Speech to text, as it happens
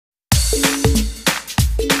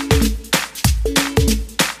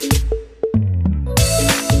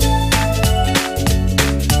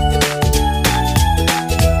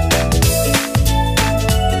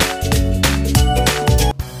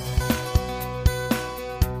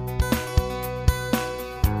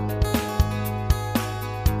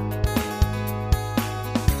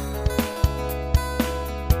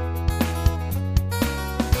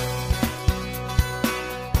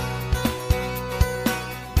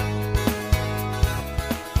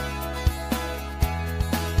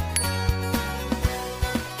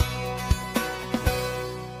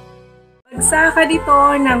Saka dito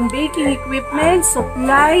ng baking equipment,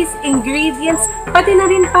 supplies, ingredients, pati na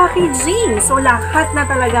rin packaging. So, lahat na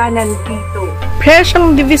talaga nandito.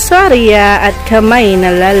 Presyong Divisoria at kamay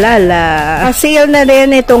na lalala. Sale na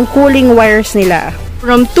rin itong cooling wires nila.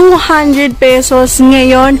 From 200 pesos,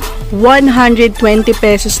 ngayon 120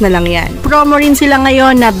 pesos na lang yan. Promo rin sila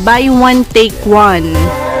ngayon na buy one, take one.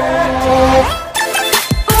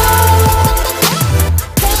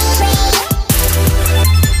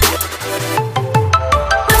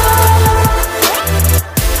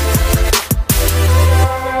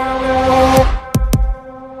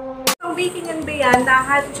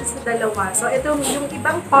 Lahat siya sa dalawa. So, ito yung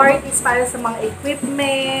ibang part is para sa mga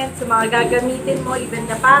equipment, sa mga gagamitin mo, even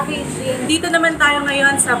the packaging. Dito naman tayo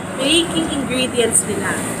ngayon sa baking ingredients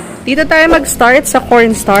nila. Dito tayo mag-start sa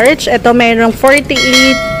cornstarch. Ito mayroong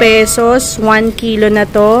 48 pesos, 1 kilo na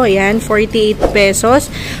to. Ayan, 48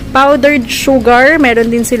 pesos. Powdered sugar,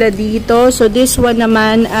 meron din sila dito. So, this one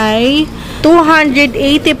naman ay 280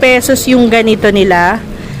 pesos yung ganito nila.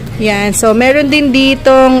 Yan. So, meron din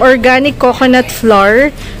ditong organic coconut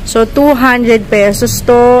flour. So, 200 pesos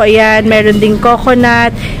to. Ayan. Meron din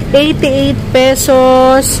coconut. 88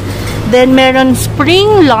 pesos. Then, meron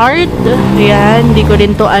spring lard. Ayan. Hindi ko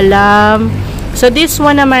din to alam. So, this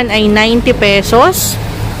one naman ay 90 pesos.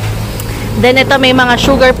 Then, ito may mga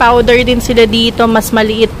sugar powder din sila dito. Mas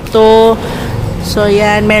maliit to. So,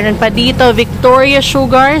 yan. Meron pa dito. Victoria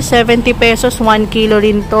Sugar, 70 pesos. 1 kilo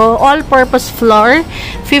rin to. All-purpose flour,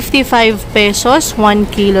 55 pesos. 1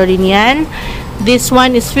 kilo rin yan. This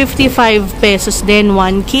one is 55 pesos din.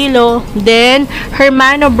 1 kilo. Then,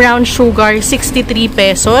 Hermano Brown Sugar, 63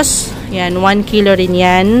 pesos. Yan. 1 kilo rin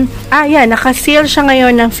yan. Yan. Naka-sale siya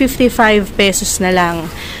ngayon ng 55 pesos na lang.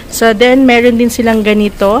 So, then, meron din silang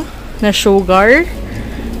ganito na sugar.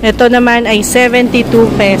 Ito naman ay 72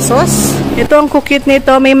 pesos. Ito ang kukit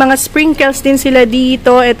nito. May mga sprinkles din sila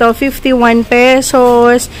dito. Ito 51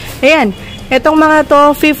 pesos. Ayan. Itong mga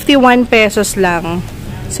to 51 pesos lang.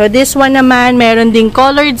 So this one naman, meron ding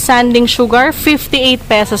colored sanding sugar. 58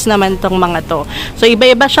 pesos naman tong mga to. So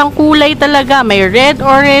iba-iba siyang kulay talaga. May red,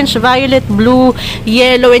 orange, violet, blue,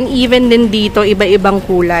 yellow, and even din dito iba-ibang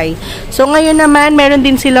kulay. So ngayon naman, meron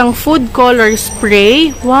din silang food color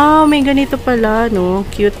spray. Wow, may ganito pala, no?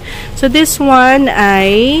 Cute. So this one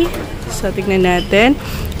ay, so tignan natin.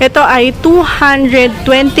 Ito ay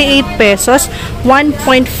 228 pesos. 1.5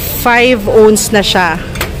 ounce na siya.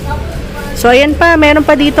 So, ayan pa. Meron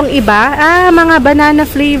pa ditong iba. Mga banana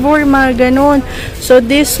flavor, mga ganun. So,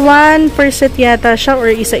 this one, per set yata siya or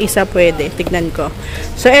isa-isa pwede. Tignan ko.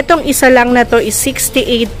 So, etong isa lang na to is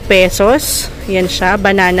 68 pesos. Yan siya,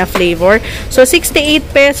 banana flavor. So, 68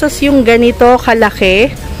 pesos yung ganito kalaki.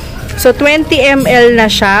 So, 20 ml na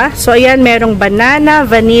siya. So, ayan, merong banana,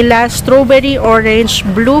 vanilla, strawberry, orange,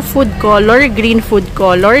 blue food color, green food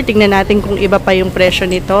color. Tingnan natin kung iba pa yung presyo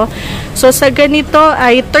nito. So, sa ganito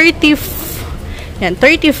ay 35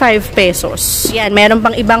 pesos. Yan, meron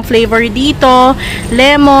pang ibang flavor dito.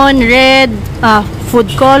 Lemon, red, food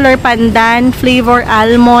color, pandan, flavor,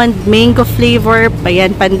 almond, mango flavor,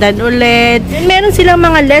 ayan, pandan ulit. Then, meron silang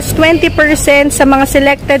mga less 20% sa mga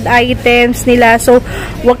selected items nila. So,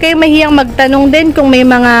 huwag kayong mahiyang magtanong din kung may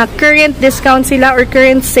mga current discount sila or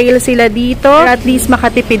current sale sila dito. Or at least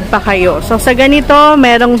makatipid pa kayo. So, sa ganito,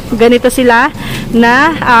 merong ganito sila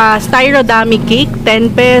na styro dummy cake.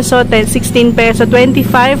 10 peso, 16 peso,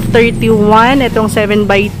 25, 31. Itong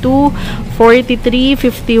 7x2, 43,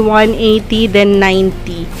 51, 80, then 90.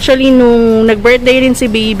 Actually, nung nag-birthday rin si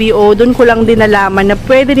Baby doon ko lang din nalaman na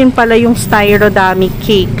pwede rin pala yung styro dummy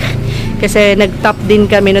cake. Kasi nag-top din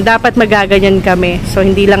kami. No, dapat magaganyan kami. So,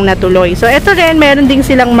 hindi lang natuloy. So, eto rin, meron din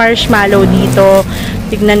silang marshmallow dito.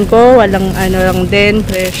 Tignan ko, walang ano lang din,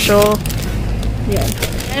 presyo. Yan.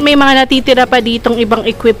 May mga natitira pa ditong ibang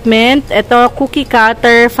equipment. Ito, cookie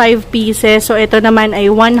cutter, 5 pieces. So, ito naman ay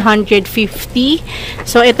 150.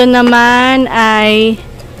 So, ito naman ay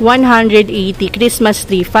 180. Christmas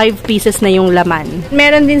tree, 5 pieces na yung laman.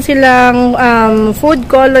 Meron din silang food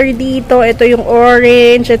color dito. Ito yung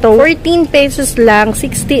orange. Ito, 14 pesos lang.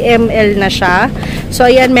 60 ml na siya. So,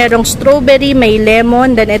 ayan, merong strawberry, may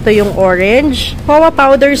lemon. Then, ito yung orange. Cocoa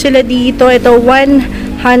powder sila dito. Ito,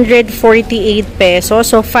 148 pesos.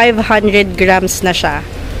 So, 500 grams na siya.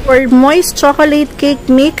 For moist chocolate cake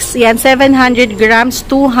mix, yan, 700 grams,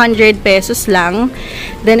 200 pesos lang.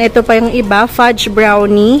 Then, ito pa yung iba, fudge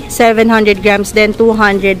brownie, 700 grams, then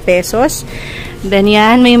 200 pesos. Then,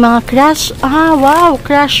 yan, may mga crush, wow,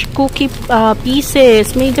 crush cookie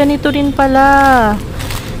pieces. May ganito rin pala.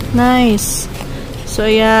 Nice. So,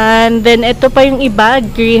 yan. Then, ito pa yung iba,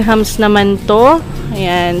 grahams naman to.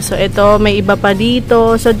 Ayan, so ito, may iba pa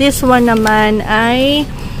dito. So, this one naman ay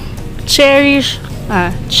cherries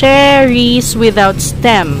without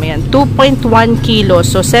stem. Ayan, 2.1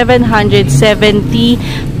 kilos. So, 770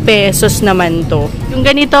 pesos naman to. Yung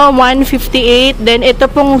ganito, 158. Then, ito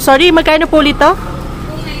pong, sorry, magkano po ulit to?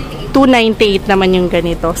 298 naman yung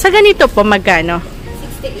ganito. Sa ganito po, magkano?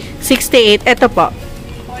 68. Ito po.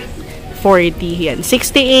 40. Yan.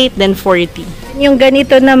 68, then 40. Yung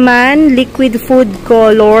ganito naman, liquid food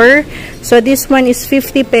color. So, this one is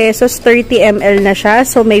 50 pesos, 30 ml na siya.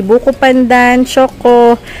 So, may buko pandan,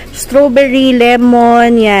 choco, strawberry,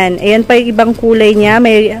 lemon, yan. Ayan pa yung ibang kulay niya.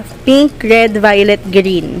 May pink, red, violet,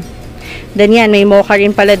 green. Then, yan, may mocha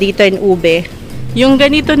rin pala dito and ube. Yung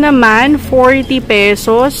ganito naman, 40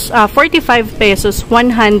 pesos, 45 pesos,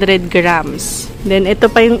 100 grams. Then, ito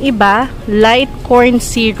pa yung iba, light corn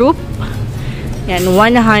syrup. Yan,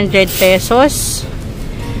 100 pesos.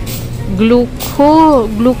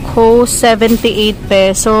 Glucose, 78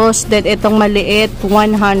 pesos. Then, itong maliit,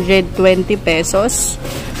 120 pesos.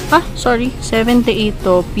 Sorry, 78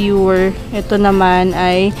 to, pure. Ito naman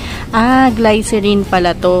ay, glycerin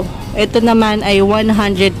pala to. Ito naman ay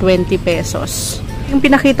 120 pesos. Yung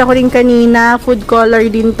pinakita ko rin kanina, food color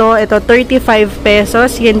din to. Ito, 35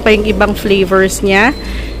 pesos. Yan pa yung ibang flavors niya.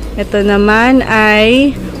 Ito naman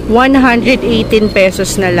ay 118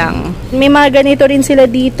 pesos na lang. May mga ganito rin sila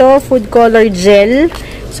dito, food color gel.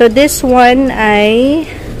 So, this one ay,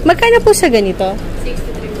 magkano po sa ganito?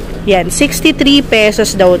 63. Yan, 63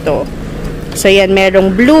 pesos daw to. So, yan,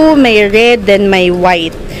 merong blue, may red, then may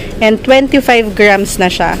white. And 25 grams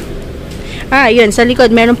na siya. Yun, sa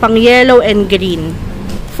likod, meron pang yellow and green.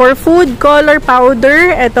 For food color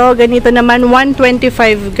powder, ito, ganito naman,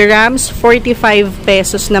 125 grams, 45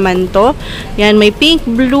 pesos naman to. Yan, may pink,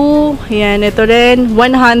 blue, yan, ito rin,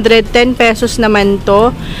 110 pesos naman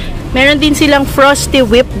to. Meron din silang frosty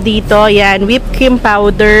whip dito, yan, whipped cream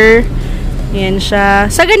powder. Yan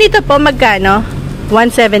siya. Sa ganito po, magkano?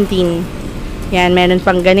 117. Yan, meron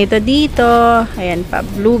pang ganito dito. Ayan pa,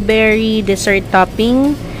 blueberry, dessert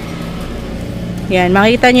topping. Yan,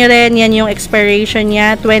 makita nyo rin, yan yung expiration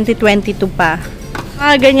niya, 2022 pa.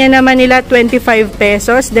 Ganyan naman nila, 25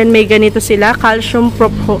 pesos. Then, may ganito sila, calcium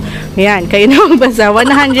propo. Yan, kayo na magbasa,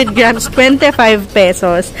 100 grams, 25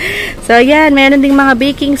 pesos. So, yan, meron ding mga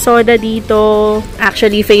baking soda dito.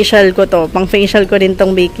 Actually, facial ko to. Pang facial ko rin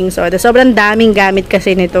tong baking soda. Sobrang daming gamit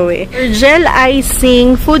kasi nito eh. Gel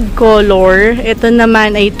icing food color, ito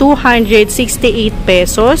naman ay 268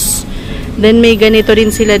 pesos. Then, may ganito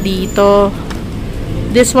rin sila dito.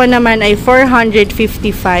 This one naman ay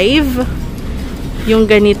 455. Yung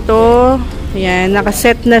ganito, yan,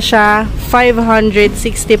 nakaset na siya,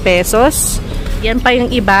 560 pesos. Yan pa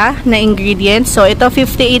yung iba na ingredients. So, ito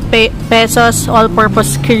 58 pesos,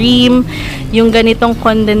 all-purpose cream. Yung ganitong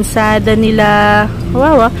kondensada nila.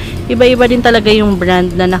 Wow, iba-iba din talaga yung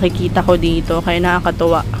brand na nakikita ko dito. Kaya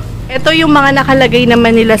nakakatuwa. Ito yung mga nakalagay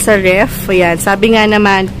naman nila sa ref. Ayan, sabi nga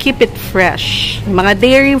naman, keep it fresh. Mga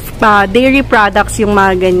dairy products yung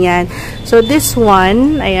mga ganyan. So, this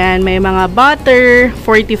one, ayan, may mga butter,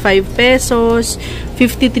 45 pesos,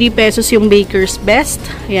 53 pesos yung Baker's Best.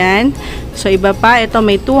 Ayan. So, iba pa. Ito,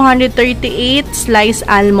 may 238 sliced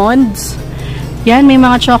almonds. Yan, may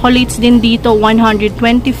mga chocolates din dito, 125.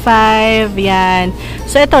 Yan.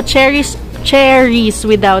 So, ito, cherries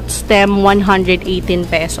without stem, 118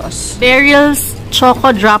 pesos. Beryl's Choco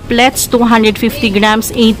Droplets, 250 grams,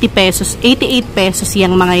 80 pesos. 88 pesos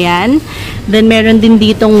yung mga yan. Then, meron din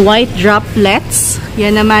ditong white droplets.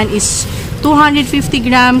 Yan naman is 250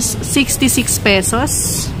 grams, 66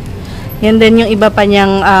 pesos. Yan din yung iba pa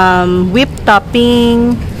niyang whipped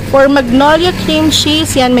topping. For Magnolia Cream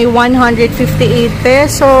Cheese, yan may 158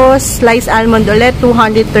 pesos. Sliced almond ulit,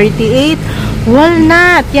 238.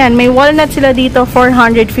 Walnut, yan, may walnut sila dito,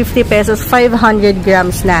 450 pesos, 500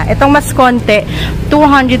 grams na. Itong mas konti,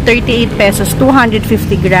 238 pesos,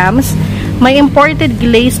 250 grams. May imported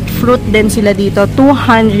glazed fruit din sila dito,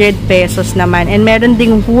 200 pesos naman. And meron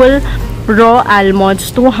ding whole raw almonds,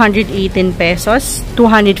 218 pesos,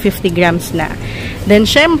 250 grams na. Then,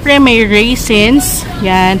 syempre, may raisins.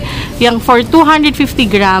 Yan. Yung for 250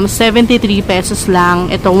 grams, 73 pesos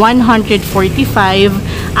lang. Ito, 145.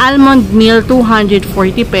 Almond meal, 240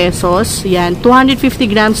 pesos. Yan. 250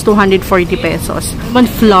 grams, 240 pesos. Almond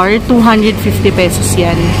flour, 250 pesos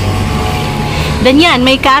yan. Then, yan.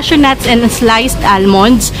 May cashew nuts and sliced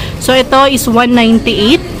almonds. So, ito is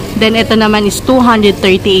 198. Then, ito naman is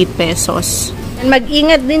 238 pesos.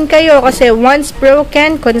 Mag-ingat din kayo kasi once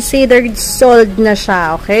broken, considered sold na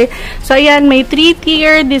siya, okay? So, ayan, may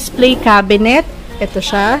 3-tier display cabinet. Ito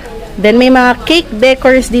siya. Then, may mga cake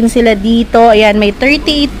decors din sila dito. Ayan, may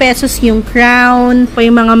 38 pesos yung crown. Pa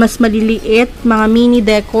yung mga mas maliliit, mga mini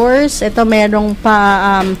decors. Ito, merong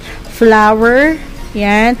pa flower.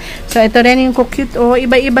 Ayan. So, ito rin yung cute. Oh,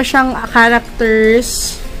 iba-iba siyang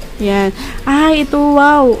characters. Yan. Ito,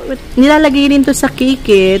 wow. Nilalagay rin to sa cake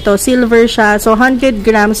eh. Ito, silver siya. So, 100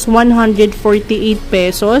 grams, 148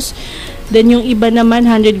 pesos. Then, yung iba naman,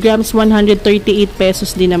 100 grams, 138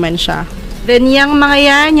 pesos din naman siya. Then, yung mga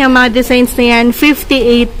yan, yung mga designs na yan,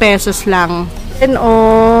 58 pesos lang. Then,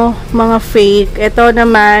 mga fake. Ito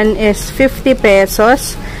naman is 50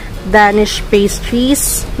 pesos. Danish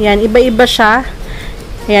pastries. Yan, iba-iba siya.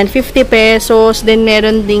 Ayan, 50 pesos. Then,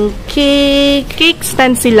 meron ding cake. Cake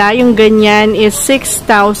stand sila. Yung ganyan is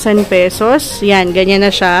 6,000 pesos. Yan, ganyan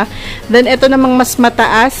na siya. Then, ito namang mas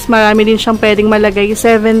mataas. Marami din siyang pwedeng malagay.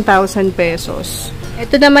 7,000 pesos.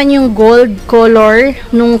 Ito naman yung gold color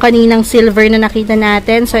nung kaninang silver na nakita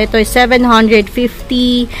natin. So, ito is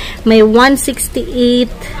 750. May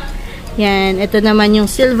 168. Yan. Ito naman yung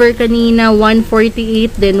silver kanina.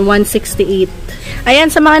 148. Then, 168.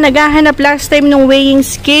 Ayan, sa mga naghahanap last time ng weighing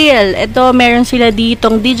scale, ito, meron sila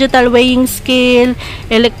ditong digital weighing scale,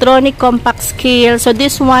 electronic compact scale. So,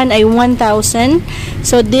 this one ay 1,000.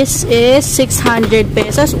 So, this is 600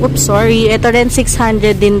 pesos. Oops, sorry. Ito rin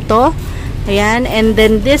 600 din to. Ayan, and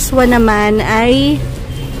then this one naman ay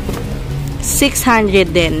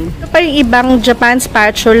 600 din. Ito pa yung ibang Japan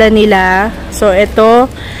spatula nila. So, ito,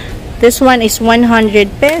 this one is 100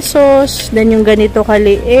 pesos. Then, yung ganito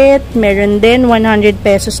kaliit, meron din 100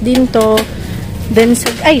 pesos din to. Then,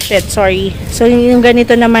 sorry. So, yung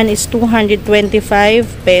ganito naman is 225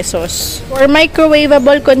 pesos. For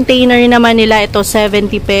microwavable container naman nila, ito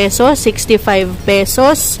 70 pesos, 65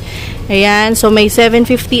 pesos. Ayan. So, may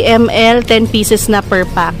 750 ml, 10 pieces na per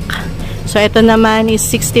pack. So, ito naman is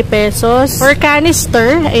 60 pesos. For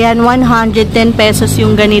canister, ayan, 110 pesos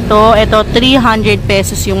yung ganito. Ito, 300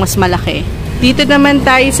 pesos yung mas malaki. Dito naman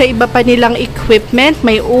tayo sa iba pa nilang equipment.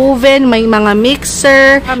 May oven, may mga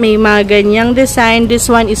mixer, may mga ganyang design. This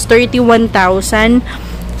one is 31,000.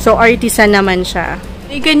 So, artisan naman siya.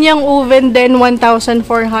 May ganyang oven din, 1,450.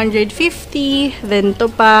 Then, to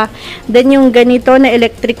pa. Then, yung ganito na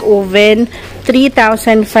electric oven,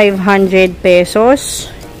 3,500 pesos.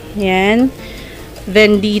 Yan.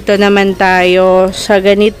 Then, dito naman tayo sa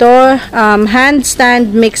ganito.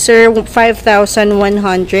 Handstand mixer,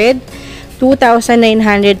 5,100.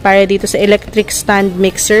 2,900 para dito sa electric stand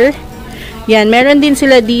mixer. Yan. Meron din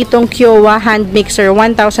sila ditong Kiowa hand mixer,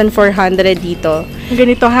 1,400 dito.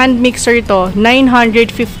 Ganito, hand mixer to,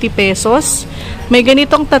 950 pesos. May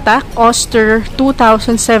ganitong tatak, Oster,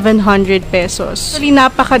 2,700 pesos. Actually,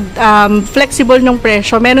 napaka-flexible ng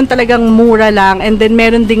presyo. Meron talagang mura lang. And then,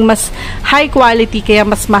 meron ding mas high quality, kaya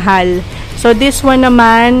mas mahal. So, this one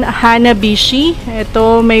naman, Hanabishi.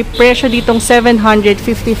 Ito, may presyo ditong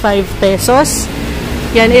 755 pesos.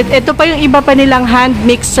 Yan, ito pa yung iba pa nilang hand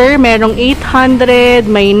mixer. Merong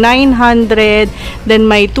 800, may 900, then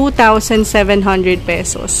may 2,700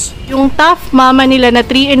 pesos. Yung Tough Mama nila na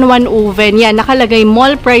 3-in-1 oven, yan, nakalagay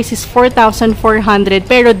mall price is 4,400.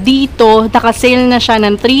 Pero dito, nakasale na siya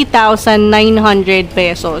ng 3,900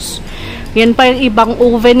 pesos. Yan pa yung ibang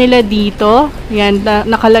oven nila dito. Yan,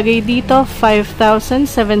 nakalagay dito,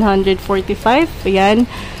 5,745. Yan.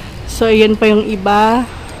 So, yan pa yung iba.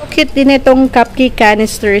 Cute din itong cupcake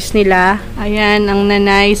canisters nila. Ayan, ang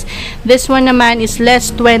na-nice. This one naman is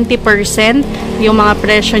less 20% yung mga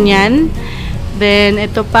presyo niyan. Then,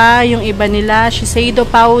 ito pa, yung iba nila, Shiseido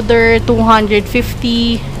powder,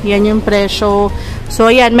 250. Yan yung presyo.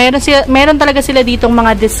 So, ayan, meron talaga sila ditong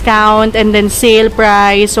mga discount and then sale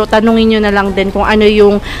price. So, tanungin nyo na lang din kung ano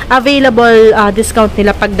yung available discount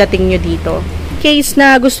nila pagdating nyo dito. Case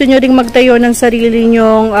na gusto nyo ring magtayo ng sarili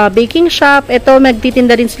nyong baking shop, ito,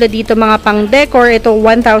 magtitinda rin sila dito mga pang decor. Ito,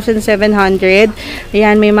 1,700.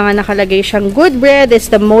 Ayan, may mga nakalagay siyang good bread is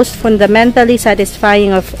the most fundamentally satisfying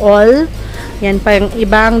of all. Yan pa yung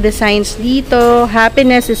ibang designs dito.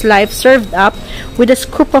 Happiness is life served up with a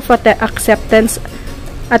scoop of acceptance,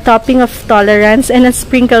 a topping of tolerance, and a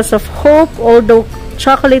sprinkles of hope, although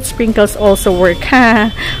chocolate sprinkles also work.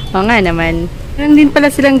 O nga naman. Meron din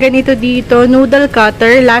pala silang ganito dito, noodle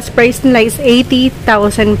cutter. Last price nila is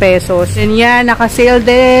 80,000 pesos. And yan, naka-sale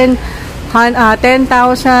din.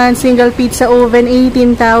 10,000, single pizza oven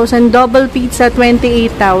 18,000, double pizza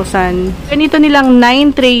 28,000. Ganito nilang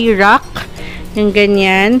 9 tray rack. Yung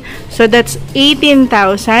ganyan. So, that's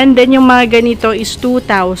 18,000. Then, yung mga ganito is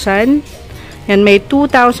 2,000. Yan, may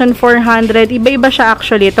 2,400. Iba-iba siya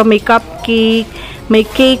actually. Ito may cupcake, may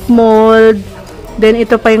cake mold. Then,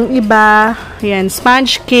 ito pa yung iba. Yan,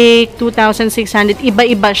 sponge cake, 2,600.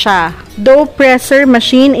 Iba-iba siya. Dough presser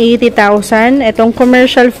machine, 80,000. Itong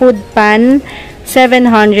commercial food pan,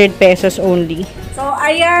 700 pesos only. So,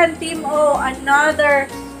 ayan, Team O, another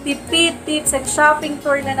tipid tips and shopping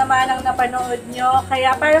tour na naman ang napanood nyo.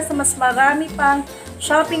 Kaya para sa mas marami pang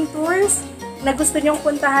shopping tours na gusto nyong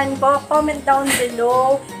puntahan ko, comment down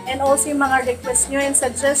below. And also yung mga request nyo and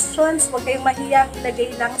suggestions, huwag kayong mahiyang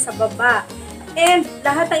ilagay lang sa baba. And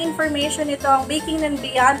lahat ng information nito, ang Baking and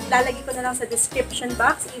Beyond, lalagay ko na lang sa description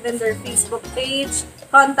box, even their Facebook page,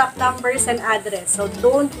 contact numbers, and address. So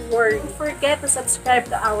don't worry. Don't forget to subscribe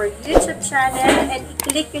to our YouTube channel and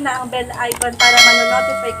i-click nyo na ang bell icon para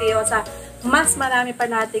manonotify kayo sa mas marami pa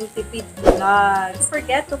nating tipid vlogs. Don't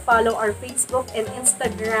forget to follow our Facebook and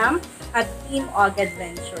Instagram at Team.ogad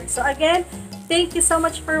Venture. So again, thank you so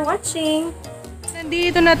much for watching.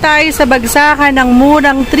 Nandito na tayo sa bagsakan ng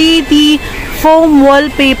murang 3D foam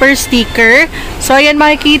wallpaper sticker. So, ayan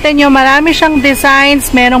makikita nyo, marami siyang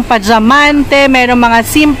designs. Merong pajamante, merong mga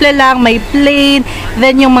simple lang, may plain,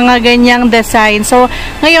 then yung mga ganyang design. So,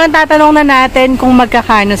 ngayon tatanong na natin kung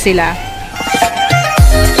magkakano sila.